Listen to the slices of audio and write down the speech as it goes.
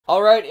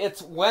Alright,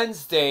 it's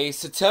Wednesday,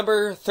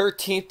 September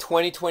 13th,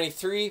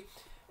 2023,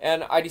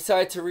 and I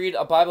decided to read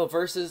a Bible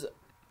verses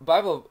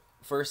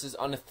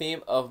on the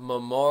theme of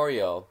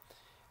memorial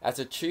as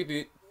a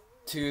tribute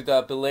to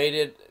the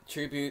belated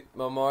tribute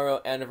memorial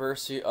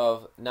anniversary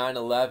of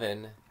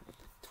 9/11,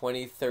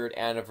 23rd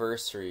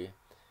anniversary.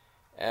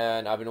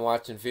 And I've been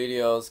watching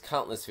videos,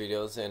 countless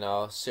videos, and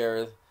I'll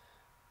share.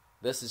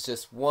 This is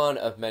just one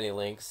of many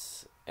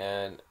links,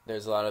 and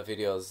there's a lot of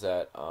videos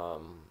that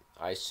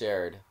I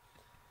shared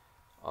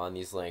on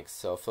these links,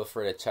 so feel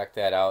free to check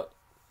that out,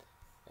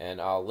 and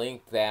I'll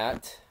link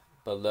that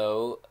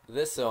below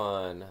this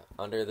one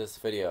under this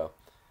video.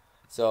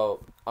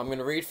 So I'm going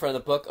to read from the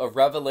book of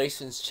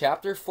Revelations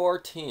chapter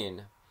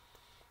 14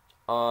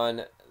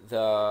 on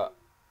the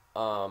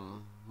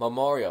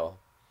memorial.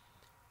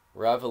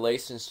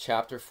 Revelations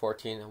chapter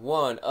 14,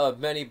 one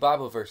of many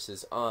Bible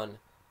verses on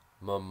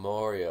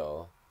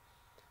memorial.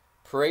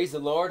 Praise the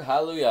Lord,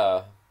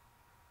 hallelujah.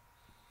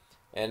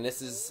 And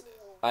this is,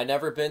 I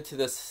never been to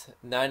this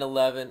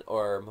 9/11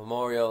 or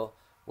Memorial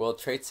World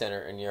Trade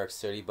Center in New York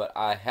City, but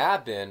I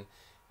have been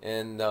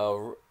in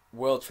the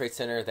World Trade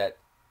Center that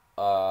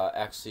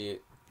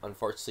actually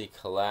unfortunately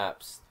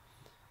collapsed,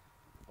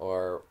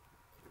 or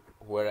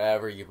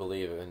whatever you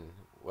believe in,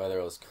 whether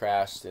it was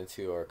crashed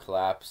into or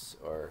collapsed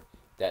or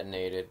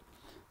detonated.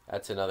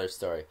 That's another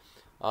story.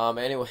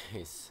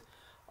 Anyways,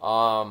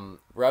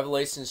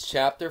 Revelations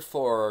chapter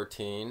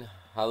 14,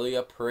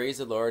 hallelujah, praise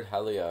the Lord,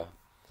 hallelujah.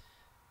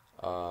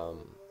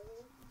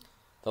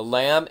 The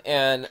Lamb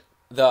and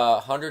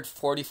the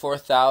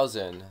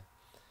 144,000.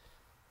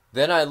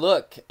 Then I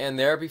looked, and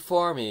there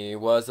before me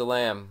was a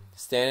Lamb,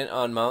 standing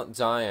on Mount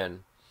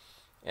Zion,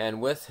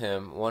 and with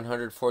him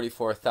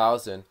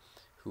 144,000,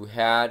 who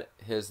had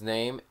his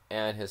name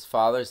and his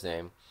father's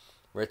name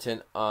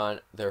written on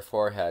their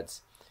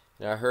foreheads.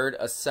 And I heard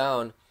a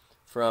sound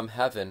from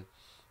heaven,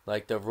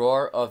 like the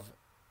roar of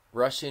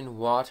rushing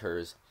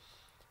waters,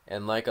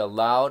 and like a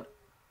loud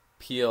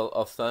peal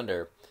of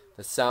thunder.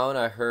 The sound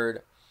I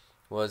heard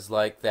was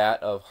like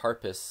that of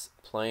harpists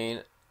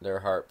playing their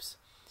harps.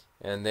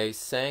 And they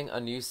sang a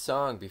new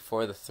song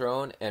before the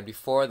throne and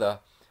before the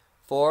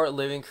four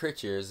living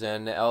creatures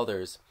and the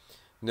elders.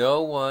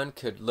 No one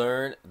could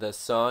learn the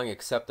song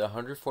except the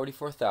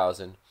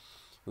 144,000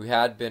 who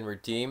had been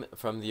redeemed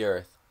from the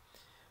earth.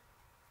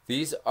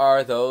 These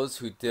are those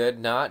who did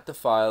not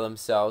defile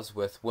themselves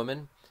with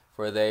women,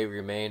 for they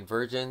remain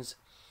virgins.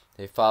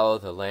 They follow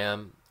the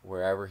Lamb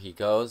wherever he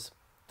goes.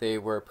 They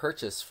were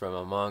purchased from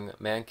among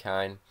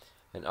mankind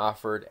and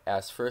offered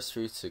as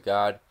firstfruits to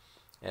God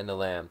and the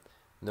Lamb.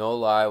 No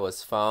lie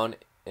was found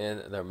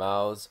in their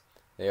mouths.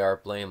 They are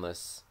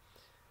blameless.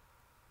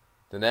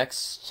 The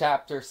next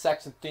chapter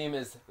section theme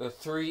is the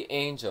three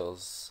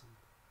angels.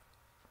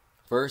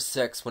 Verse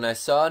 6, when I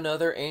saw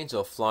another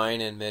angel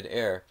flying in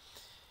midair,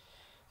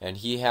 and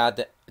he had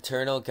the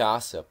eternal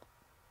gospel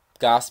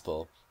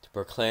to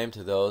proclaim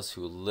to those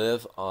who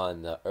live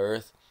on the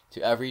earth,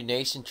 to every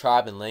nation,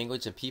 tribe, and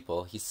language and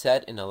people, he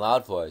said in a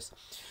loud voice,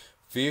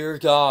 fear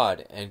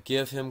God and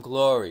give him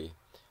glory,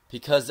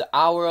 because the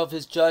hour of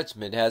his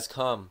judgment has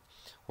come.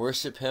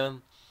 Worship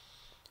him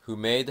who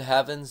made the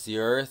heavens, the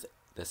earth,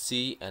 the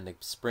sea, and the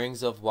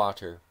springs of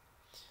water.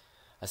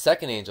 A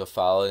second angel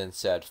followed and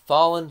said,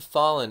 fallen,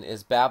 fallen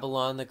is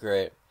Babylon the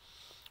Great,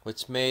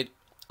 which made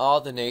all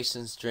the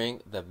nations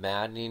drink the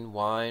maddening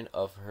wine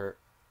of her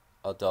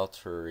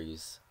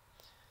adulteries.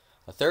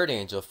 A third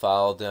angel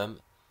followed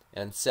them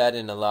and said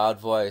in a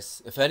loud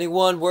voice, if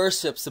anyone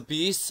worships the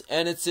beast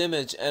and its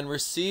image and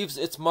receives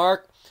its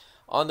mark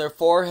on their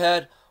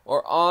forehead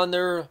or on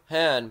their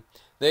hand,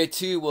 they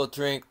too will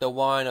drink the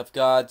wine of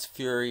God's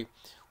fury,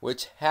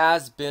 which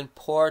has been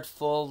poured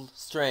full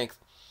strength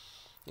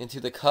into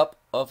the cup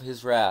of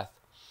his wrath.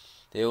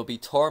 They will be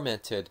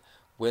tormented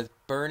with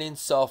burning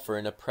sulfur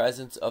in the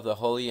presence of the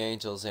holy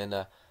angels and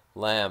the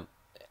Lamb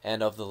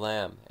and of the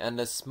Lamb, and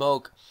the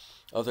smoke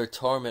of their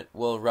torment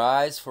will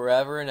rise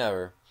forever and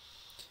ever.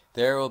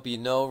 There will be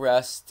no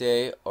rest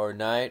day or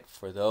night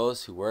for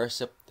those who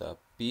worship the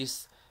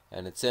beast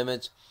and its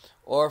image,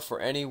 or for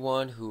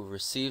anyone who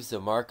receives the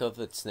mark of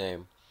its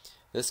name.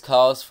 This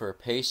calls for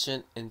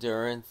patient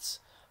endurance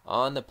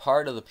on the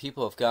part of the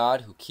people of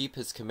God who keep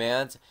his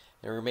commands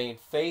and remain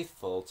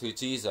faithful to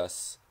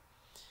Jesus.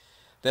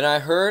 Then I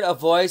heard a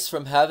voice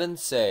from heaven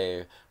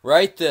say,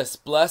 write this,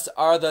 blessed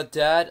are the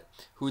dead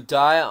who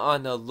die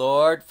on the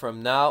Lord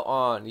from now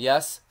on.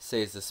 Yes,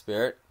 says the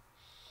Spirit.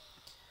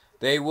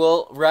 They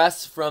will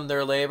rest from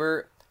their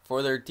labor,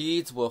 for their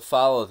deeds will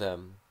follow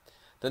them.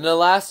 Then the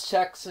last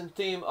section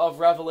theme of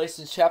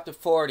Revelation chapter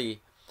 14,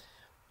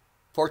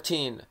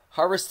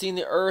 harvesting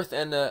the earth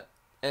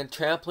and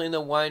trampling the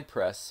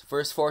winepress.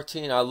 Verse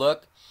 14, I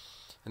looked,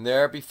 and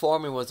there before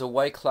me was a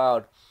white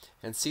cloud,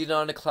 and seated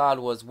on the cloud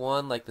was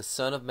one like the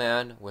Son of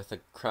Man, with a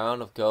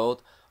crown of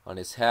gold on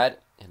his head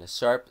and a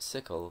sharp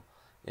sickle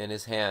in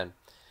his hand.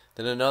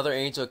 Then another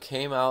angel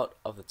came out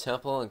of the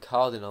temple and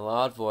called in a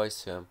loud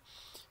voice to him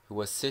who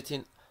was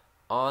sitting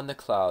on the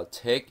cloud,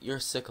 take your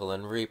sickle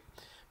and reap,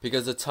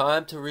 because the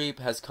time to reap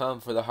has come,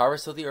 for the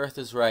harvest of the earth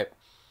is ripe.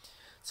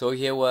 So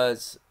he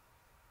was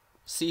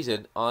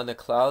seated on the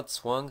cloud,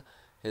 swung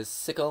his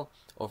sickle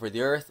over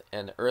the earth,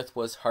 and the earth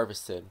was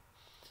harvested.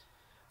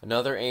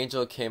 Another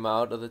angel came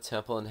out of the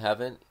temple in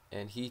heaven,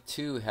 and he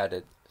too had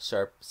a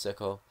sharp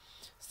sickle.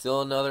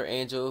 Still another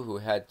angel, who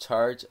had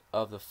charge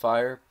of the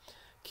fire,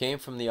 came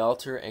from the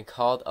altar and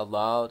called a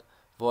loud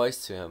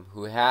voice to him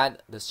who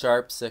had the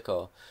sharp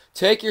sickle,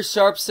 "Take your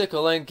sharp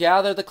sickle and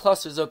gather the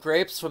clusters of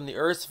grapes from the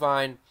earth's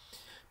vine,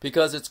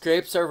 because its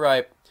grapes are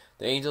ripe."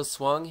 The angel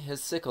swung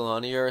his sickle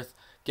on the earth,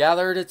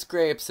 gathered its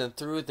grapes, and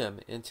threw them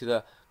into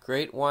the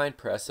great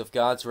winepress of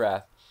God's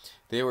wrath.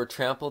 They were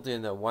trampled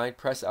in the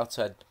winepress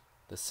outside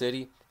the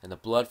city, and the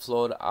blood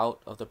flowed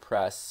out of the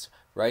press,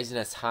 rising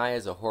as high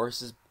as a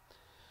horse's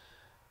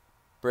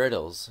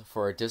bridles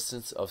for a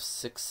distance of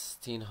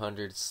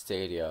 1,600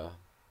 stadia.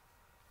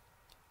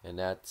 And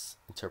that's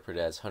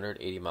interpreted as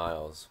 180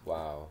 miles.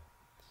 Wow.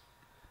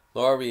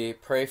 Lord, we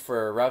pray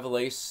for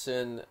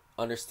revelation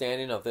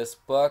understanding of this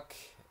book,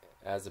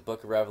 as the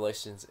book of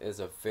Revelations is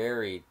a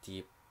very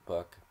deep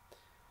book.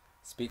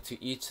 Speak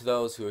to each of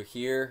those who are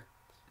here.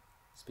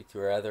 Speak to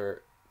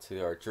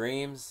our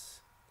dreams,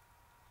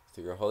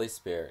 through your Holy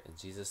Spirit. In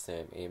Jesus'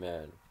 name,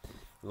 amen.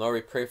 And Lord,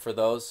 we pray for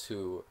those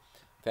who,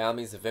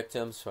 families of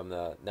victims from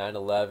the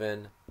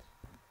 9/11,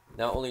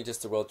 not only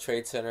just the World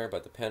Trade Center,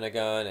 but the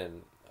Pentagon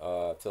and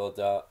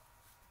Philadelphia,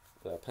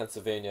 the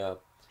Pennsylvania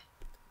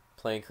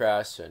plane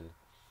crash, and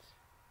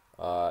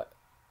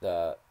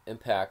the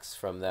impacts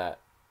from that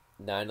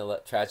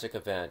 9/11 tragic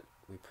event.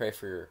 We pray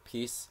for your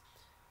peace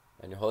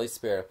and your Holy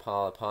Spirit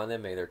upon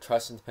them. May their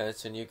trust and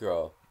dependence in you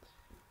grow.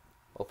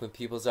 Open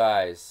people's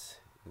eyes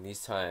in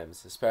these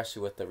times,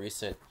 especially with the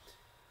recent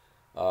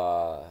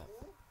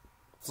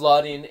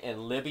flooding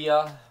in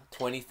Libya.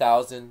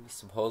 20,000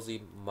 supposedly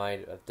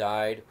might have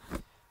died.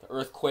 The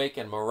earthquake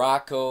in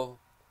Morocco,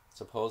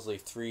 supposedly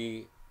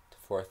 3,000 to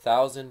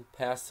 4,000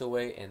 passed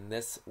away, and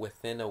this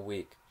within a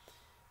week.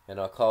 And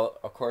of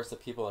course, the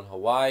people in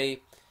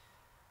Hawaii,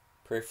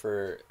 pray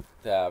for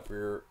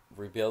the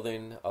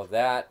rebuilding of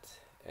that,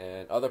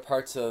 and other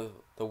parts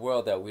of the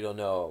world that we don't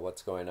know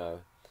what's going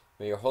on.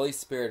 May your Holy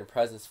Spirit and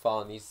presence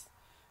fall in these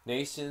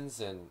nations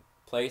and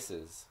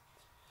places.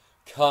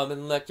 Come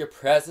and let your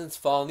presence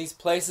fall in these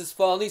places,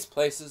 fall in these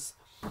places.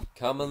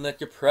 Come and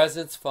let your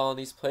presence fall in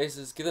these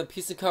places. Give them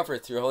peace and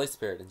comfort through your Holy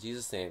Spirit. In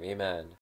Jesus' name, amen.